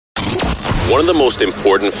One of the most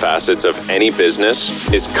important facets of any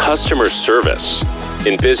business is customer service.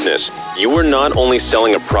 In business, you are not only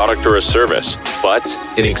selling a product or a service, but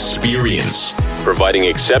an experience. Providing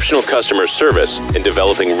exceptional customer service and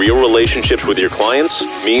developing real relationships with your clients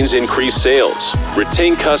means increased sales,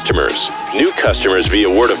 retain customers, new customers via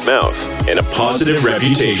word of mouth, and a positive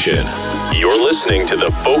reputation. You're listening to the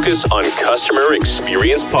Focus on Customer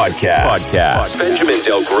Experience podcast. Benjamin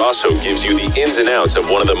Del Grosso gives you the ins and outs of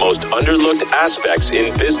one of the most underlooked aspects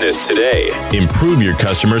in business today. Improve your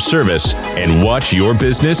customer service and watch your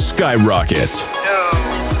business skyrocket. 2,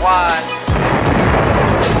 1.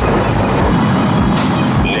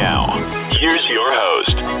 Now, here's your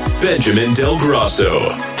host, Benjamin Del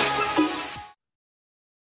Grosso.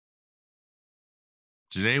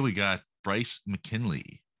 Today we got Bryce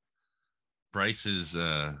McKinley. Bryce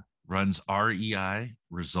runs REI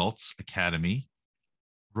Results Academy,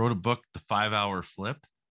 wrote a book, The 5-Hour Flip,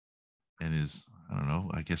 and is, I don't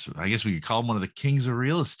know, I guess we could call him one of the kings of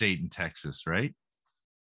real estate in Texas, right?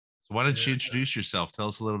 So why don't you introduce yourself? Tell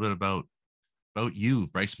us a little bit about you,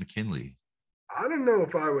 Bryce McKinley. I don't know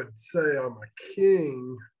if I would say I'm a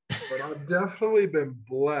king, but I've definitely been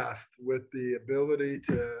blessed with the ability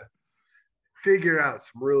to figure out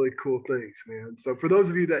some really cool things, man. So for those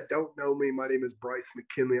of you that don't know me, my name is Bryce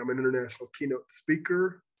McKinley. I'm an international keynote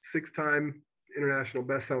speaker, 6-time international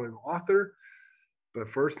best-selling author.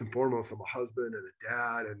 But first and foremost, I'm a husband and a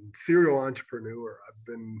dad and serial entrepreneur. I've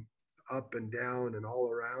been up and down and all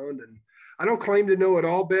around. And I don't claim to know it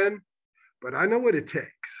all, Ben, but I know what it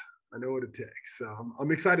takes. So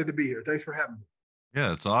I'm excited to be here. Thanks for having me.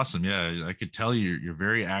 Yeah, it's awesome. Yeah, I could tell you're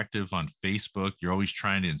very active on Facebook. You're always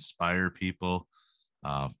trying to inspire people.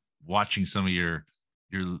 Watching some of your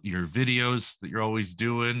videos that you're always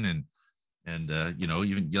doing, and you know,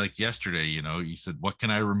 even like yesterday, you know, you said, "What can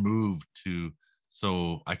I remove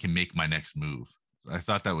so I can make my next move?" I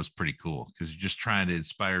thought that was pretty cool because you're just trying to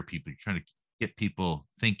inspire people. You're trying to get people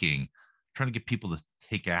thinking, trying to get people to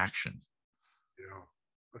take action. Yeah.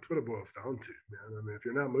 That's what it boils down to, man. I mean, if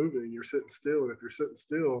you're not moving, you're sitting still. And if you're sitting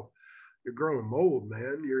still, you're growing mold,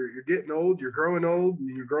 man. You're getting old, you're growing old,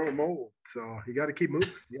 and you're growing mold. So you got to keep moving.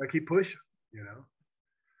 You got to keep pushing, you know?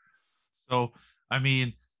 So, I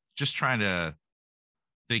mean, just trying to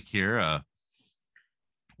think here,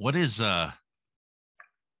 what is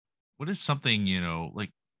something, you know,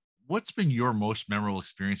 like, what's been your most memorable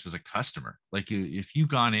experience as a customer? Like if you've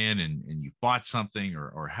gone in and you've bought something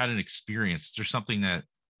or had an experience, there's something that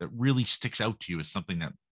really sticks out to you as something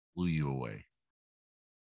that blew you away?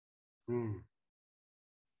 You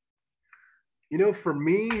know, for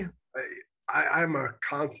me, I'm a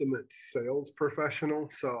consummate sales professional.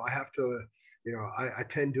 So I have to, you know, I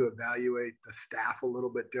tend to evaluate the staff a little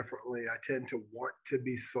bit differently. I tend to want to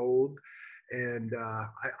be sold. And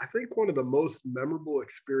I think one of the most memorable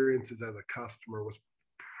experiences as a customer was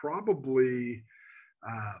probably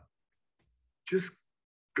just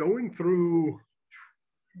going through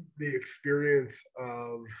the experience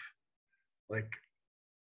of like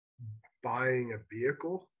buying a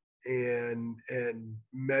vehicle and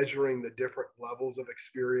measuring the different levels of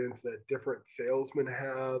experience that different salesmen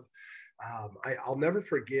have. I'll never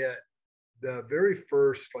forget the very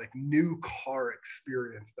first like new car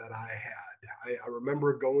experience that I had. I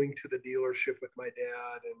remember going to the dealership with my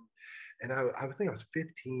dad and I think I was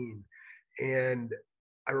 15, and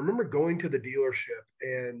I remember going to the dealership,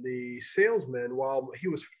 and the salesman, while he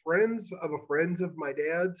was friends of my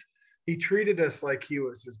dad's, he treated us like he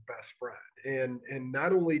was his best friend. And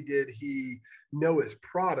not only did he know his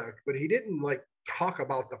product, but he didn't like talk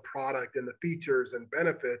about the product and the features and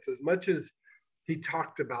benefits as much as he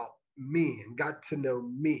talked about me and got to know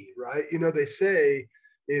me, right? You know, they say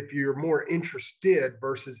if you're more interested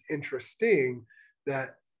versus interesting,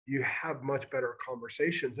 that you have much better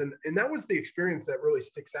conversations. And that was the experience that really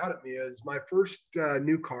sticks out at me. As my first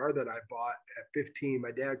new car that I bought at 15,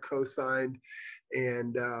 my dad co-signed,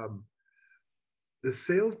 and the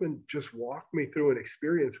salesman just walked me through an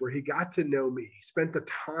experience where he got to know me. He spent the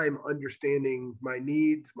time understanding my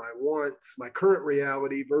needs, my wants, my current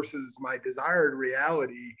reality versus my desired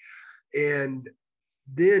reality, and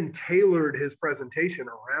then tailored his presentation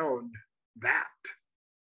around that,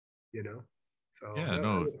 you know? So Yeah, that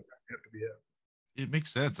no, would have to be it. it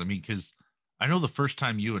makes sense. I mean, because I know the first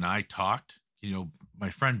time you and I talked, you know, my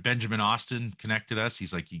friend Benjamin Austin connected us.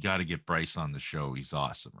 He's like, "You got to get Bryce on the show. He's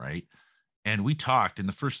awesome." Right. And we talked, and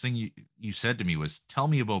the first thing you said to me was, "Tell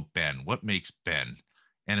me about Ben. What makes Ben?"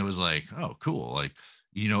 And it was like, "Oh, cool." Like,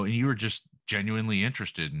 you know, and you were just genuinely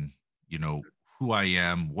interested in, you know, who I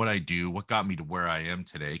am, what I do, what got me to where I am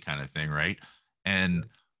today, kind of thing. Right. And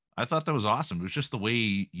I thought that was awesome. It was just the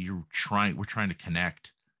way we're trying to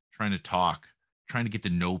connect, trying to talk, trying to get to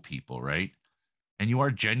know people, right? And you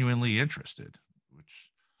are genuinely interested, which,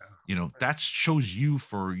 that shows you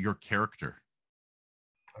for your character.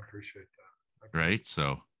 I appreciate that. Right.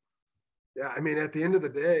 So, yeah, I mean, at the end of the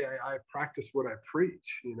day, I practice what I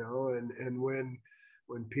preach, and when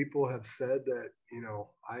people have said that,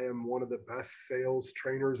 I am one of the best sales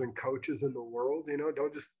trainers and coaches in the world,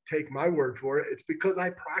 don't just take my word for it. It's because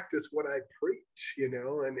I practice what I preach,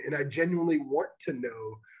 and I genuinely want to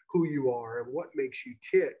know who you are and what makes you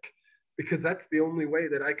tick, because that's the only way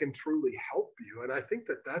that I can truly help you. And I think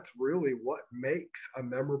that that's really what makes a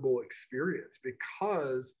memorable experience,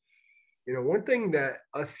 because one thing that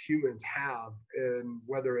us humans have, and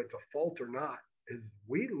whether it's a fault or not, is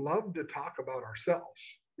we love to talk about ourselves.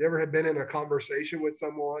 You ever have been in a conversation with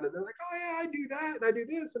someone and they're like, oh yeah, I do that and I do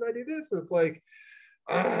this and I do this. And it's like,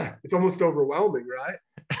 it's almost overwhelming, right?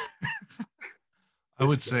 I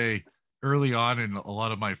would say early on in a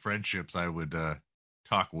lot of my friendships, I would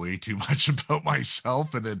talk way too much about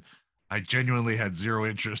myself. And then I genuinely had zero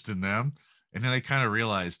interest in them. And then I kind of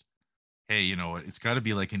realized, hey, you know what? It's got to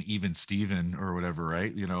be like an even Steven or whatever,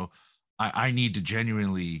 right? I need to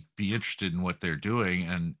genuinely be interested in what they're doing,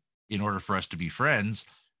 and in order for us to be friends,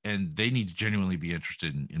 and they need to genuinely be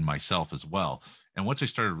interested in myself as well. And once I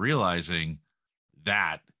started realizing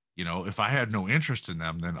that, if I had no interest in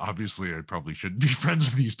them, then obviously I probably shouldn't be friends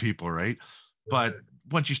with these people, right? But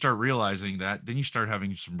once you start realizing that, then you start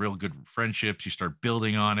having some real good friendships. You start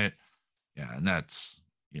building on it. Yeah, and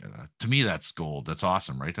to me, that's gold. That's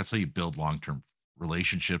awesome, right? That's how you build long-term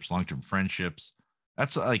relationships, long-term friendships.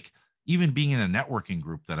 That's like even being in a networking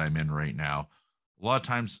group that I'm in right now. A lot of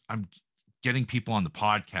times I'm getting people on the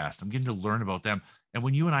podcast. I'm getting to learn about them. And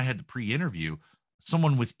when you and I had the pre-interview,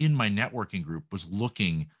 someone within my networking group was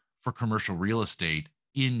looking for commercial real estate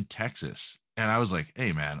in Texas. And I was like,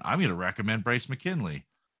 hey man, I'm going to recommend Bryce McKinley.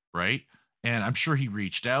 Right. And I'm sure he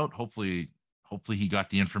reached out. Hopefully he got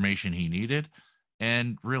the information he needed.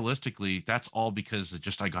 And realistically, that's all because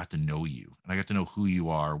I got to know you, and I got to know who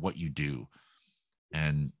you are, what you do.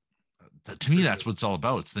 And to me, that's what it's all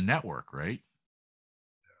about. It's the network, right?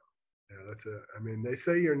 Yeah, that's it. I mean, they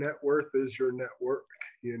say your net worth is your network,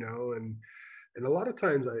 and a lot of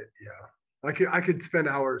times I could spend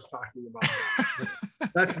hours talking about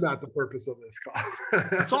that. That's not the purpose of this call.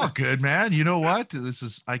 It's all good, man. You know what? This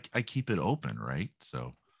is, I keep it open, right?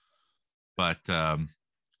 So, but,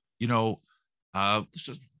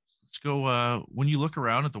 let's go. When you look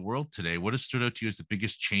around at the world today, what has stood out to you as the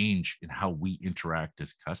biggest change in how we interact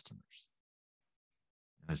as customers,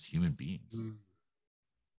 as human beings?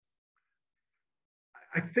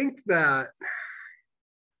 I think that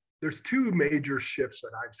there's two major shifts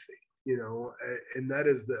that I've seen, and that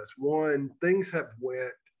is this. One, things have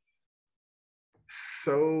went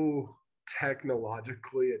so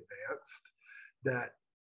technologically advanced that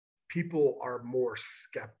people are more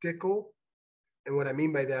skeptical. And what I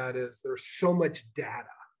mean by that is there's so much data,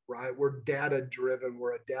 right? We're data driven.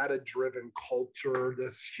 We're a data driven culture,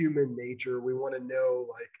 this human nature. We want to know,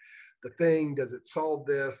 like, the thing, does it solve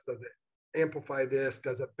this? Does it amplify this?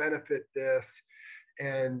 Does it benefit this?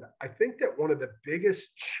 And I think that one of the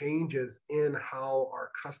biggest changes in how our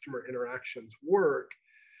customer interactions work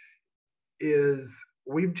is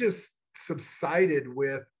we've just subsided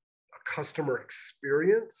with a customer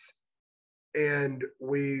experience, and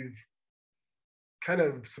we've kind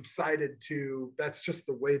of subsided to that's just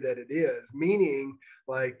the way that it is, meaning,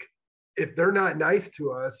 like, if they're not nice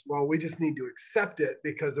to us, well, we just need to accept it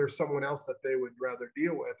because there's someone else that they would rather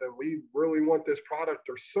deal with, and we really want this product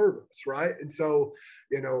or service, right? And so,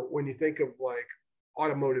 when you think of like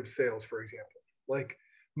automotive sales, for example, like,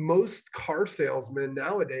 most car salesmen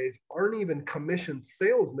nowadays aren't even commissioned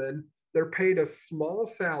salesmen. They're paid a small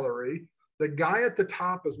salary. The guy at the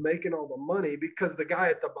top is making all the money because the guy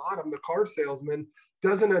at the bottom, the car salesman,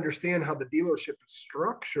 doesn't understand how the dealership is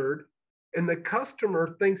structured. And the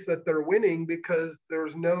customer thinks that they're winning because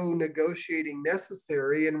there's no negotiating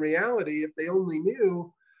necessary. In reality, if they only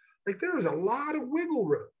knew, like, there was a lot of wiggle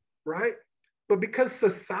room, right? But because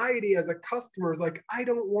society as a customer is like, I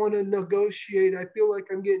don't want to negotiate, I feel like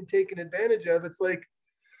I'm getting taken advantage of. It's like,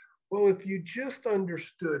 well, if you just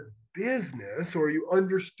understood business, or you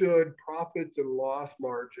understood profits and loss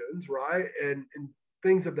margins, right? And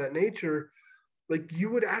things of that nature, like, you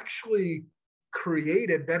would actually create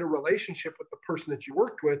a better relationship with the person that you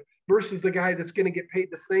worked with versus the guy that's going to get paid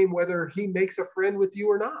the same whether he makes a friend with you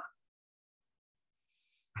or not.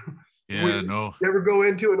 Yeah, no. You ever go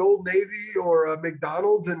into an Old Navy or a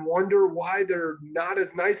McDonald's and wonder why they're not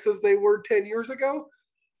as nice as they were 10 years ago?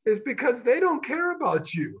 is because they don't care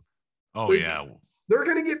about you. Oh, yeah. They're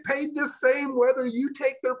going to get paid the same whether you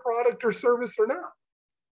take their product or service or not.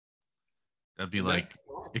 That'd be like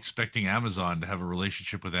expecting Amazon to have a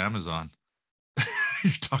relationship with Amazon.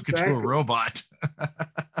 You're talking to a robot.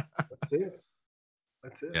 That's it.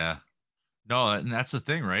 Yeah. No, and that's the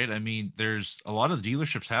thing, right? I mean, there's a lot of the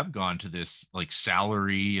dealerships have gone to this like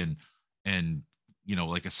salary and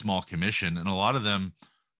like a small commission, and a lot of them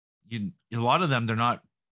they're not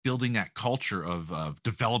building that culture of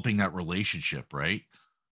developing that relationship, right?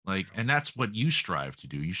 Like, and that's what you strive to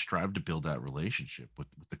do. You strive to build that relationship with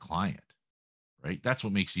the client, right? That's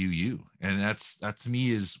what makes you. And that to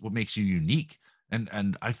me is what makes you unique.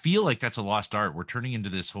 And I feel like that's a lost art. We're turning into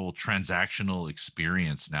this whole transactional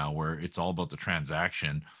experience now where it's all about the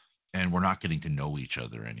transaction and we're not getting to know each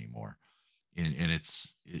other anymore. And it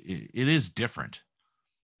is different,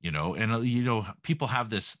 and people have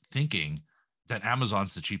this thinking that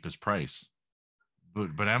Amazon's the cheapest price,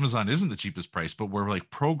 but Amazon isn't the cheapest price, but we're like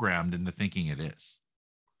programmed into thinking it is.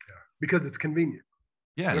 Yeah, because it's convenient.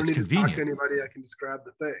 Yeah, I don't it's need convenient. to talk to anybody. I can just grab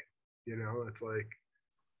the thing. It's like,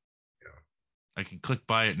 I can click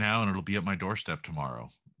buy it now and it'll be at my doorstep tomorrow.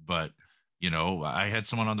 But, I had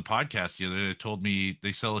someone on the podcast the other day that told me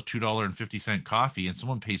they sell a $2.50 coffee and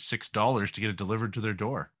someone pays $6 to get it delivered to their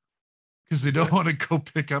door because they don't want to go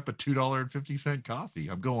pick up a $2.50 coffee.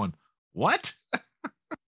 I'm going, what?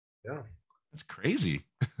 Yeah. That's crazy.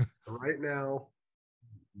 So right now,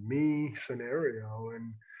 me scenario,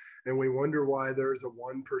 and we wonder why there's a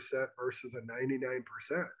 1% versus a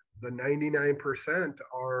 99%. The 99%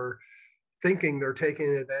 are thinking they're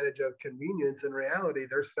taking advantage of convenience. In reality,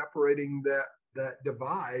 they're separating that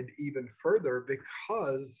divide even further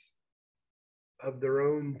because of their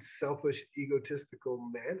own selfish, egotistical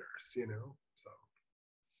manners,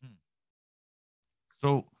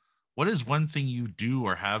 So what is one thing you do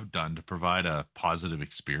or have done to provide a positive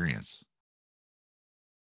experience?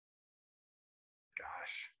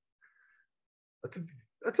 Gosh,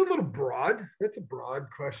 that's a little broad. That's a broad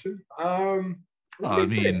question. I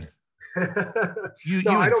mean,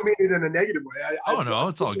 no, I don't mean it in a negative way. No,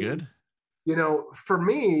 it's all good. For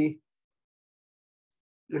me,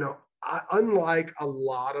 unlike a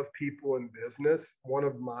lot of people in business, one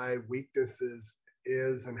of my weaknesses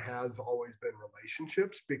is and has always been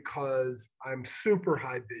relationships because I'm super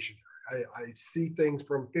high visionary. I see things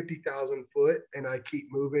from 50,000 foot and I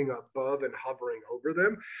keep moving above and hovering over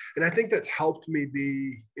them. And I think that's helped me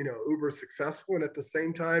be, uber successful. And at the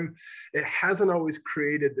same time, it hasn't always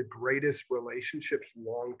created the greatest relationships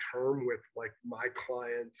long-term with like my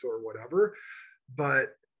clients or whatever. But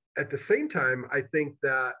at the same time, I think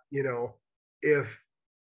that, if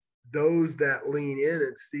those that lean in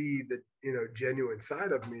and see the, genuine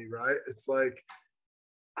side of me, right? It's like,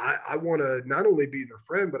 I want to not only be their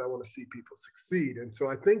friend, but I want to see people succeed. And so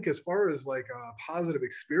I think as far as like a positive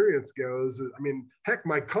experience goes, I mean, heck,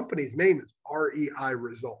 my company's name is REI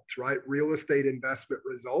Results, right? Real Estate Investment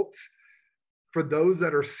Results. For those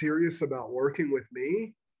that are serious about working with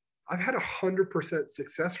me, I've had 100%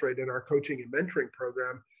 success rate in our coaching and mentoring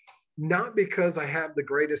program, not because I have the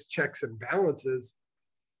greatest checks and balances,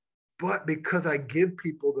 but because I give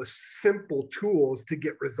people the simple tools to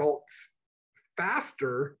get results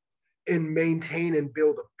faster and maintain and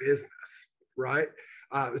build a business, right?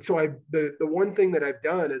 So the one thing that I've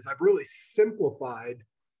done is I've really simplified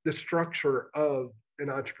the structure of an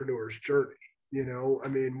entrepreneur's journey. I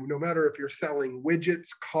mean, no matter if you're selling widgets,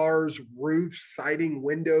 cars, roofs, siding,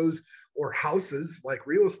 windows, or houses like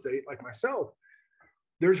real estate, like myself,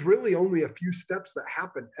 there's really only a few steps that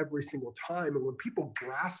happen every single time. And when people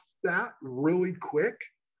grasp that really quick,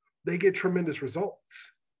 they get tremendous results.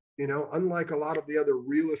 Unlike a lot of the other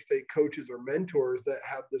real estate coaches or mentors that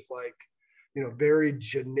have this like, very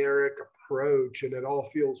generic approach and it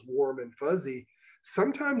all feels warm and fuzzy.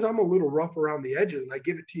 Sometimes I'm a little rough around the edges and I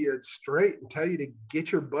give it to you straight and tell you to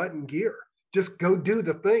get your butt in gear. Just go do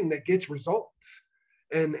the thing that gets results.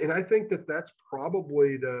 And I think that that's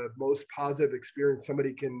probably the most positive experience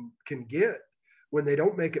somebody can get when they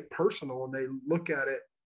don't make it personal and they look at it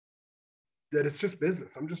that it's just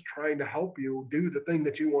business. I'm just trying to help you do the thing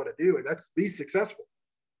that you want to do, and that's be successful.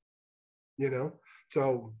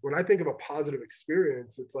 So when I think of a positive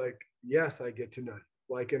experience, it's like, yes, I get to know,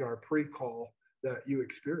 like in our pre-call that you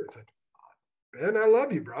experience, like, Ben, I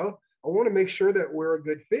love you, bro. I want to make sure that we're a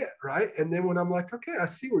good fit, right? And then when I'm like, okay, I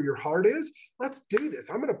see where your heart is. Let's do this.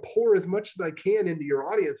 I'm going to pour as much as I can into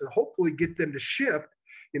your audience and hopefully get them to shift.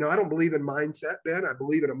 I don't believe in mindset, Ben. I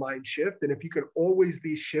believe in a mind shift. And if you can always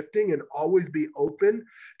be shifting and always be open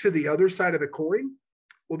to the other side of the coin,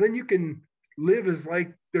 well, then you can live is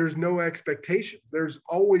like there's no expectations. There's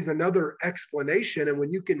always another explanation. And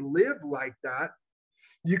when you can live like that,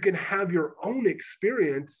 you can have your own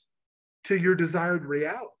experience to your desired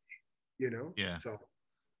reality, Yeah. So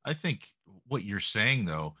I think what you're saying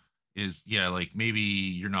though is, yeah, like maybe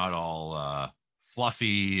you're not all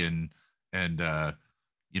fluffy and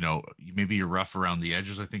maybe you're rough around the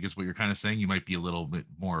edges. I think is what you're kind of saying. You might be a little bit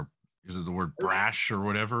more, is it the word brash or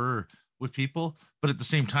whatever with people? But at the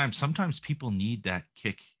same time, sometimes people need that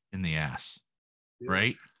kick in the ass, yeah.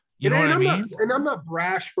 right? You know what I mean? I'm not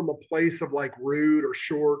brash from a place of like rude or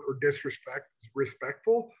short or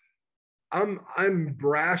disrespectful. I'm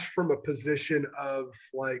brash from a position of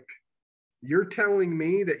like, you're telling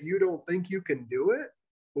me that you don't think you can do it.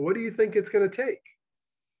 Well, what do you think it's going to take?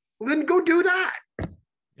 Well, then go do that.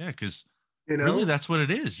 Yeah, because really that's what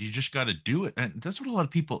it is. You just got to do it. And that's what a lot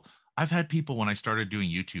of people, I've had people when I started doing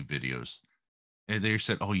YouTube videos, and they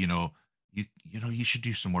said, oh, you should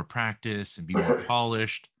do some more practice and be more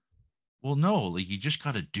polished. Well, no, like you just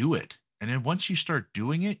got to do it. And then once you start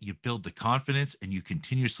doing it, you build the confidence and you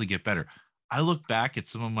continuously get better. I look back at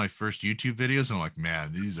some of my first YouTube videos and I'm like,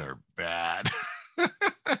 man, these are bad.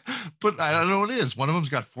 But I don't know what it is. One of them's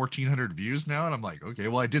got 1,400 views now. And I'm like, okay,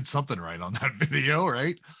 well, I did something right on that video,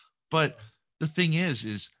 right? But the thing is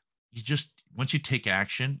you just, once you take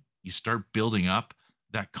action, you start building up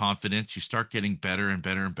that confidence. You start getting better and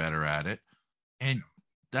better and better at it. And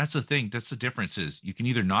that's the thing. That's the difference is you can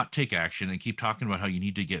either not take action and keep talking about how you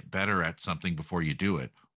need to get better at something before you do it,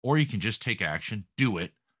 or you can just take action, do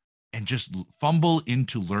it, and just fumble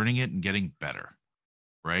into learning it and getting better.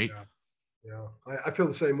 Right. Yeah. I feel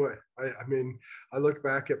the same way. I mean, I look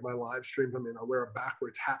back at my live streams. I mean, I wear a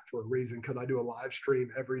backwards hat for a reason because I do a live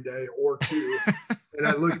stream every day or two. And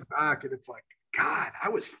I look back and it's like, God, I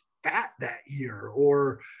was fat that year.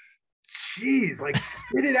 Or, geez, like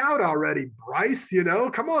spit it out already, Bryce.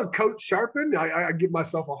 Come on, Coach Sharpen. I give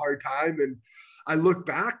myself a hard time. And I look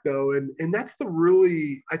back though, and that's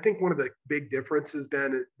I think one of the big differences,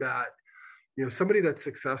 Ben, that, somebody that's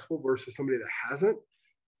successful versus somebody that hasn't,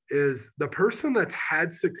 is the person that's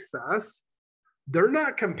had success, they're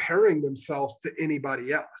not comparing themselves to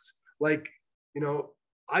anybody else. Like,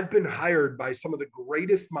 I've been hired by some of the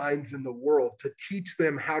greatest minds in the world to teach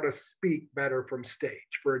them how to speak better from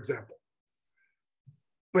stage, for example.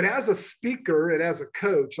 But as a speaker and as a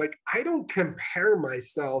coach, like, I don't compare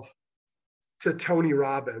myself to Tony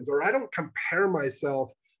Robbins, or I don't compare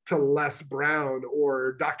myself to Les Brown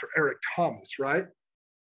or Dr. Eric Thomas, right?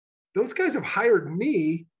 Those guys have hired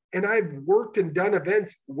me, and I've worked and done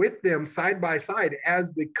events with them side by side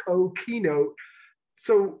as the co-keynote.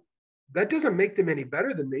 So that doesn't make them any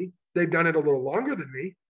better than me. They've done it a little longer than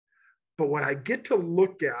me. But what I get to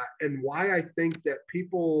look at, and why I think that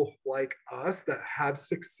people like us that have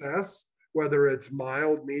success, whether it's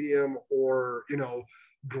mild, medium, or,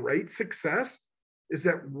 great success, is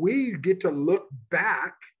that we get to look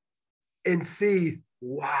back and see,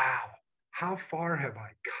 wow, how far have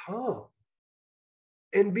I come?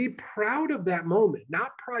 And be proud of that moment,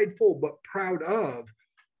 not prideful, but proud of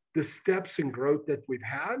the steps and growth that we've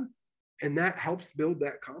had. And that helps build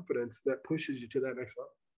that confidence that pushes you to that next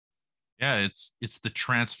level. Yeah, it's the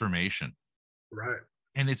transformation. Right.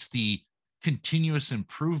 And it's the continuous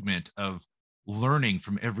improvement of learning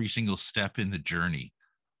from every single step in the journey.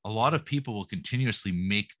 A lot of people will continuously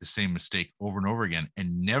make the same mistake over and over again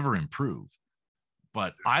and never improve.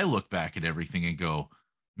 But I look back at everything and go,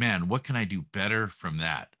 man, what can I do better from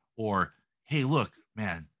that? Or, hey, look,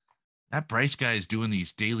 man, that Bryce guy is doing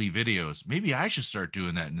these daily videos. Maybe I should start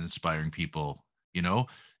doing that and inspiring people, And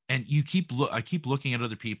I keep looking at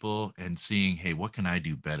other people and seeing, hey, what can I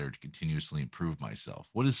do better to continuously improve myself?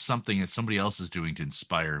 What is something that somebody else is doing to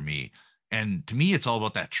inspire me? And to me, it's all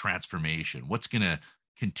about that transformation. What's going to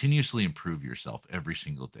continuously improve yourself every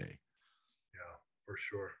single day? Yeah, for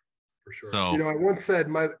sure. For sure. So, I once said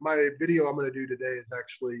my video I'm going to do today is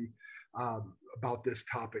actually about this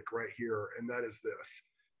topic right here. And that is this: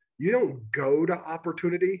 you don't go to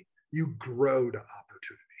opportunity, you grow to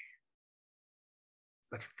opportunity.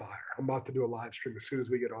 That's fire. I'm about to do a live stream as soon as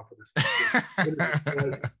we get off of this.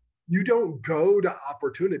 You don't go to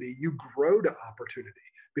opportunity, you grow to opportunity,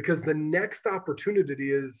 because the next opportunity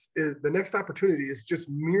is just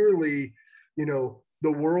merely,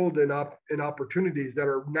 the world and opportunities that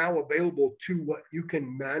are now available to what you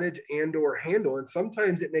can manage and or handle. And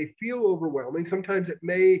sometimes it may feel overwhelming. Sometimes it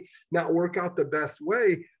may not work out the best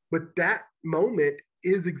way, but that moment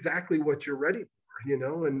is exactly what you're ready for,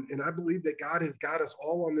 and I believe that God has got us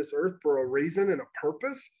all on this earth for a reason and a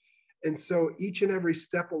purpose. And so each and every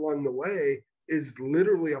step along the way is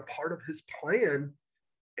literally a part of his plan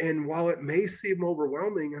And while it may seem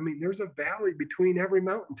overwhelming, I mean, there's a valley between every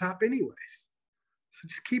mountaintop anyways. So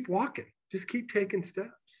just keep walking, just keep taking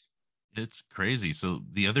steps. It's crazy. So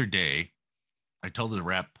the other day, I told the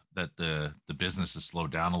rep that the business has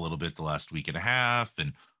slowed down a little bit the last week and a half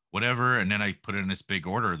and whatever. And then I put in this big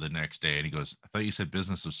order the next day and he goes, I thought you said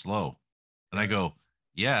business was slow. And I go,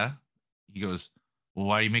 yeah. He goes, well,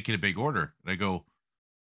 why are you making a big order? And I go,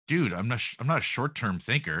 dude, I'm not a short-term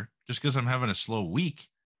thinker. Just because I'm having a slow week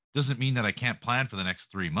doesn't mean that I can't plan for the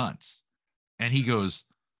next 3 months. And he goes,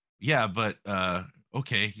 yeah, but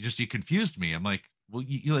okay, you confused me. I'm like, well,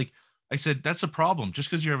 you like, I said, that's a problem. Just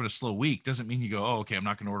because you're having a slow week doesn't mean you go, oh, okay, I'm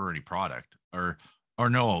not going to order any product. Or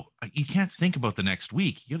no, you can't think about the next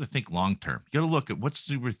week. You got to think long term. You got to look at what's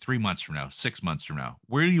 3 months from now, 6 months from now.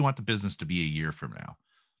 Where do you want the business to be a year from now?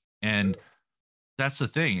 And that's the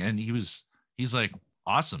thing. And he's like,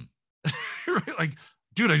 awesome. Like,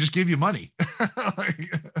 dude, I just gave you money.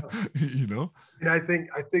 Like, you know? And I think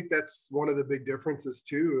that's one of the big differences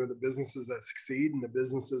too, the businesses that succeed and the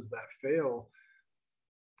businesses that fail.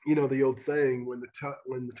 You know, the old saying, when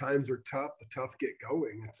the times are tough, the tough get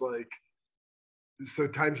going. It's like, so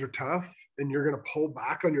times are tough and you're going to pull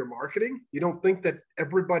back on your marketing. You don't think that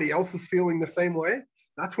everybody else is feeling the same way?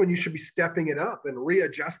 That's when you should be stepping it up and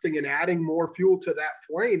readjusting and adding more fuel to that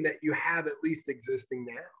flame that you have at least existing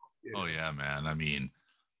now. You know? Oh yeah, man. I mean,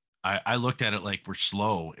 I looked at it like we're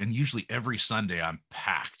slow, and usually every Sunday I'm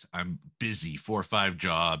packed. I'm busy, 4 or 5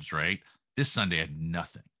 jobs, right? This Sunday I had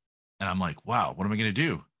nothing. And I'm like, wow, what am I going to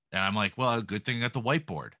do? And I'm like, well, good thing I got the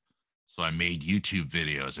whiteboard. So I made YouTube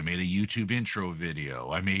videos. I made a YouTube intro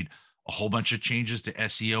video. I made a whole bunch of changes to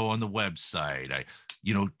SEO on the website. I,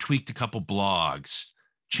 tweaked a couple blogs,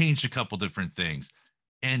 changed a couple different things.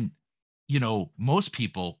 And, most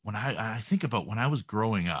people, when I think about when I was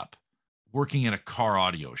growing up, working in a car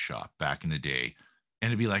audio shop back in the day, and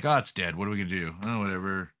it'd be like, oh, it's dead. What are we going to do? Oh,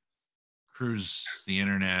 whatever. Cruise the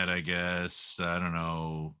internet, I guess. I don't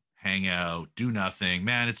know. Hang out, do nothing.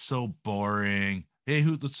 Man, it's so boring. Hey,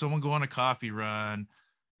 let someone go on a coffee run,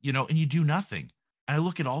 and you do nothing. And I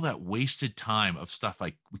look at all that wasted time of stuff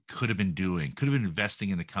like we could have been doing, could have been investing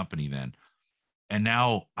in the company then. And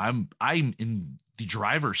now I'm in the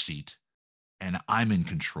driver's seat and I'm in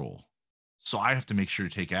control. So I have to make sure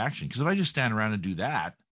to take action, because if I just stand around and do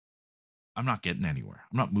that, I'm not getting anywhere.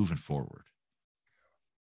 I'm not moving forward.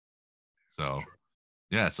 So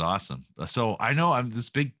yeah, it's awesome. So I know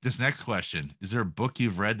this next question, is there a book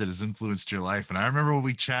you've read that has influenced your life? And I remember when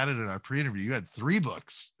we chatted in our pre-interview, you had 3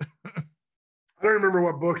 books. I don't remember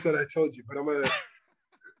what books that I told you, but I'm going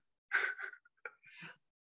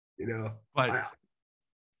to, but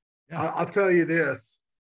I'll tell you this.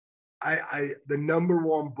 The number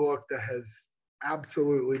one book that has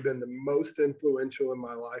absolutely been the most influential in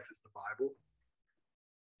my life is the Bible.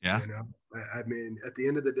 Yeah. I mean, at the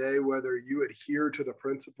end of the day, whether you adhere to the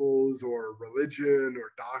principles or religion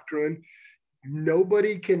or doctrine,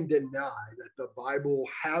 nobody can deny that the Bible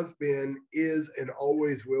has been, is, and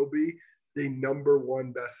always will be the number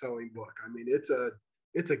one best-selling book. I mean, it's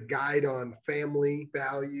a guide on family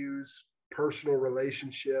values, personal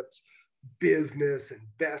relationships, business,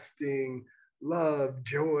 investing, love,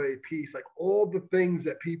 joy, peace, like all the things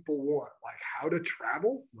that people want, like how to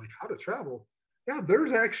travel. Yeah,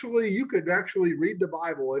 you could actually read the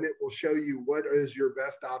Bible and it will show you what is your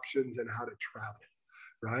best options and how to travel,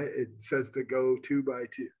 right? It says to go 2 by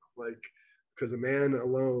 2, like, because a man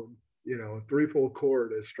alone, a threefold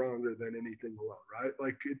cord is stronger than anything alone, right?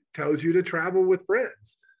 Like, it tells you to travel with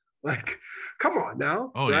friends. Like, come on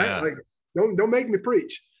now, oh, right? Yeah. Like, don't make me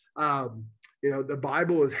preach. The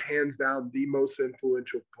Bible is hands down the most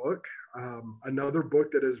influential book. Another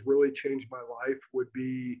book that has really changed my life would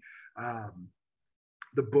be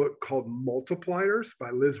the book called Multipliers by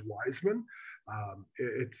Liz Wiseman.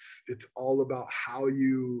 It's all about how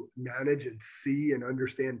you manage and see and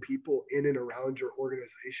understand people in and around your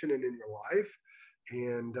organization and in your life.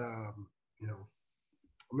 And, I'm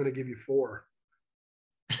going to give you 4.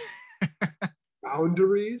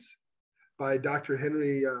 Boundaries by Dr.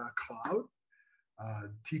 Henry Cloud.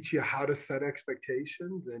 Teach you how to set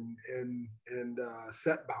expectations and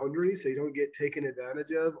set boundaries so you don't get taken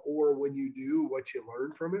advantage of, or when you do, what you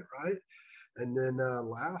learn from it, right? And then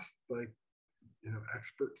last,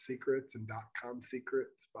 Expert Secrets and .com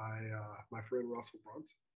Secrets by my friend Russell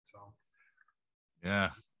Brunson. So yeah,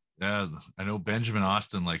 I know Benjamin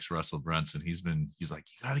Austin likes Russell Brunson. He's like,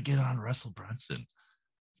 you got to get on Russell Brunson.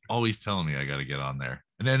 Always telling me I got to get on there.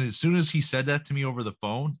 And then as soon as he said that to me over the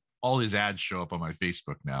phone, all his ads show up on my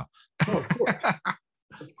Facebook now. Oh, of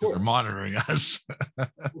course. They're monitoring us.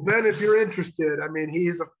 Of Ben, if you're interested, I mean, he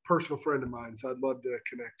is a personal friend of mine, so I'd love to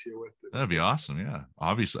connect you with it. That'd be awesome. Yeah.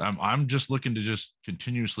 Obviously, I'm just looking to just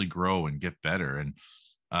continuously grow and get better. And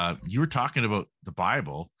you were talking about the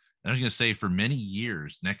Bible, and I was going to say for many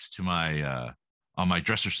years next to my on my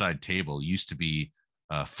dresser side table used to be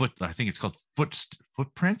I think it's called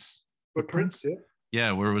footprints. Footprints, yeah.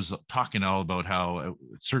 Yeah, where it was talking all about how at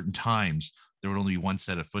certain times there would only be one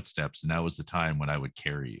set of footsteps, and that was the time when I would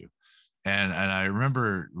carry you. And I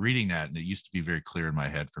remember reading that, and it used to be very clear in my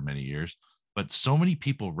head for many years. But so many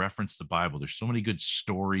people reference the Bible. There's so many good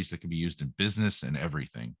stories that can be used in business and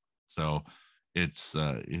everything. So it's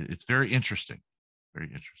very interesting, very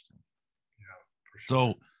interesting. Yeah, for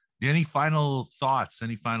sure. So, any final thoughts?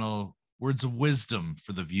 Any final words of wisdom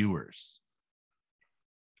for the viewers?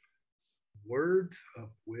 Words of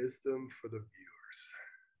wisdom for the viewers.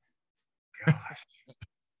 Gosh,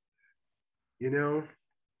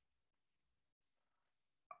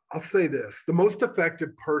 I'll say this: the most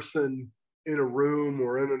effective person in a room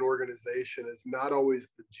or in an organization is not always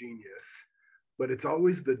the genius, but it's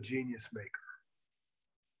always the genius maker.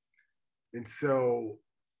 And so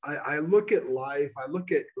I look at life, I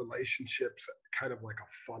look at relationships kind of like a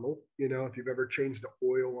funnel. If you've ever changed the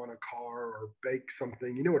oil on a car or baked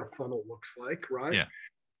something, you know what a funnel looks like, right? Yeah.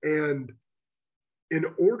 And in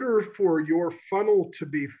order for your funnel to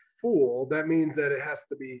be full, that means that it has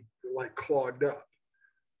to be like clogged up.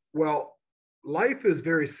 Well, life is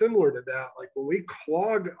very similar to that. Like when we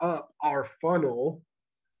clog up our funnel,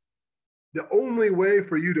 the only way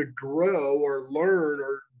for you to grow or learn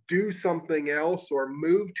or do something else or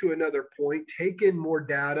move to another point, take in more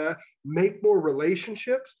data, make more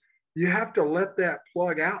relationships, you have to let that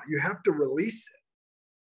plug out. You have to release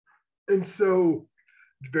it. And so,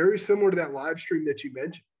 very similar to that live stream that you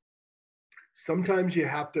mentioned, sometimes you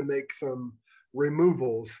have to make some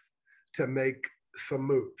removals to make some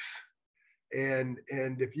moves. And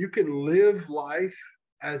if you can live life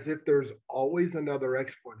as if there's always another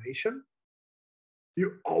explanation,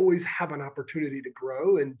 you always have an opportunity to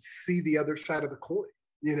grow and see the other side of the coin.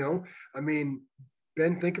 I mean,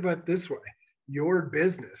 Ben, think about it this way: your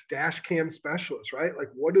business, dash cam specialist, right? Like,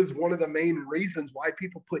 what is one of the main reasons why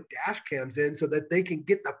people put dash cams in? So that they can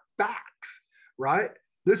get the facts, right?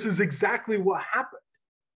 This is exactly what happened.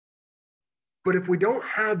 But if we don't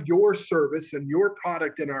have your service and your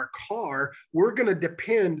product in our car, we're going to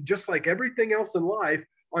depend, just like everything else in life,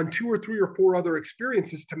 on 2 or 3 or 4 other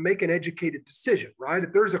experiences to make an educated decision, right?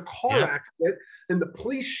 If there's a car accident and the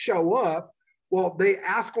police show up, well, they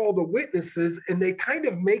ask all the witnesses and they kind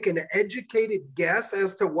of make an educated guess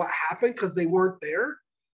as to what happened because they weren't there,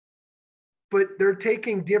 but they're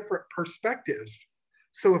taking different perspectives.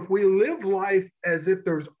 So if we live life as if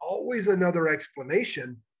there's always another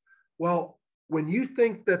explanation, well, when you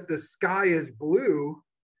think that the sky is blue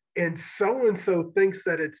and so thinks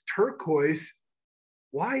that it's turquoise,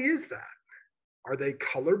 why is that? Are they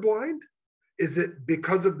colorblind? Is it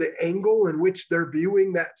because of the angle in which they're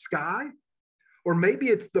viewing that sky? Or maybe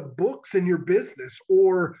it's the books in your business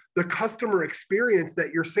or the customer experience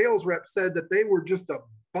that your sales rep said that they were just a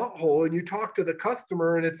butthole, and you talk to the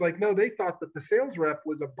customer and it's like, no, they thought that the sales rep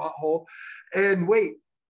was a butthole. And wait,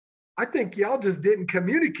 I think y'all just didn't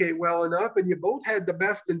communicate well enough and you both had the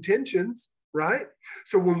best intentions, right?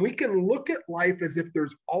 So when we can look at life as if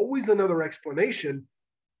there's always another explanation,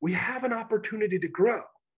 we have an opportunity to grow.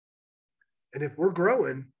 And if we're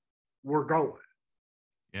growing, we're going.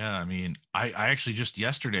 Yeah. I mean, I actually just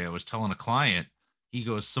yesterday, I was telling a client, he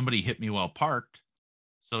goes, somebody hit me while parked.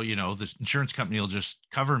 So, this insurance company will just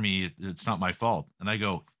cover me. It's not my fault. And I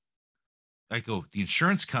go, the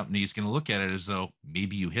insurance company is going to look at it as though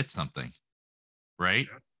maybe you hit something, right?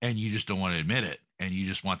 Yeah. And you just don't want to admit it. And you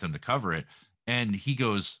just want them to cover it. And he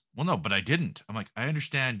goes, well, no, but I didn't. I'm like, I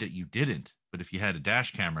understand that you didn't. But if you had a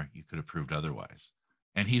dash camera, you could have proved otherwise.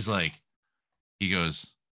 And he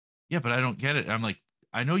goes, yeah, but I don't get it. And I'm like,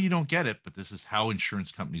 I know you don't get it, but this is how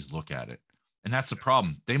insurance companies look at it. And that's the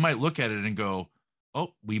problem. They might look at it and go, oh,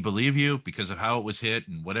 we believe you because of how it was hit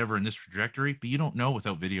and whatever in this trajectory, but you don't know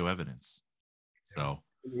without video evidence. So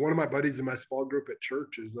one of my buddies in my small group at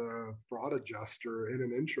church is a fraud adjuster in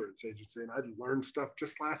an insurance agency. And I learned stuff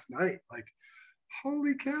just last night. Like,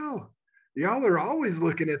 holy cow. Y'all are always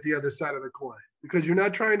looking at the other side of the coin because you're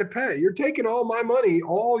not trying to pay. You're taking all my money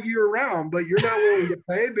all year round, but you're not willing to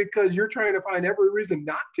pay because you're trying to find every reason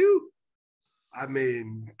not to. I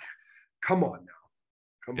mean, come on now.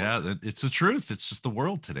 Come on. Yeah, it's the truth. It's just the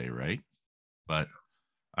world today, right? But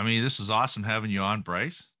I mean, this is awesome having you on,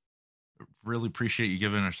 Bryce. Really appreciate you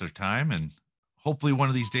giving us our time. And hopefully one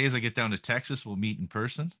of these days I get down to Texas, we'll meet in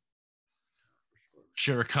person.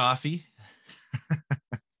 Share a coffee.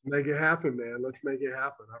 Make it happen, man. Let's make it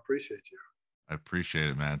happen. I appreciate you. I appreciate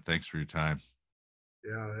it, man. Thanks for your time.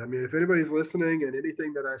 Yeah, I mean, if anybody's listening and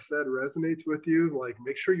anything that I said resonates with you, like,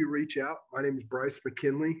 make sure you reach out. My name is Bryce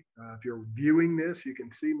McKinley. If you're viewing this, you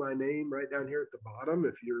can see my name right down here at the bottom.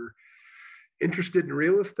 If you're interested in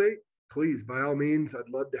real estate, please, by all means, I'd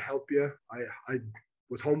love to help you. I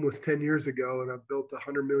was homeless 10 years ago, and I've built a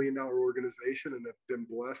 $100 million organization, and I've been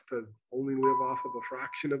blessed to only live off of a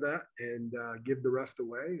fraction of that and give the rest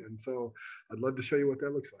away. And so I'd love to show you what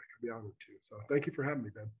that looks like. I'd be honored to. So thank you for having me,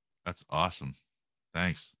 Ben. That's awesome.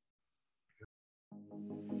 Thanks.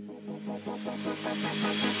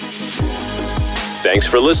 Thanks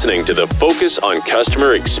for listening to the Focus on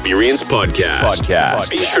Customer Experience podcast.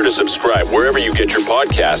 Be sure to subscribe wherever you get your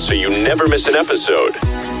podcasts so you never miss an episode.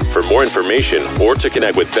 For more information or to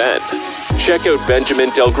connect with Ben, check out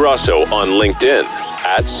Benjamin Del Grosso on LinkedIn,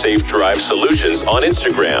 at Safe Drive Solutions on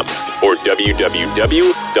Instagram, or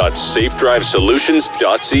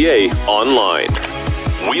www.safedrivesolutions.ca online.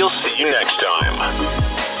 We'll see you next time.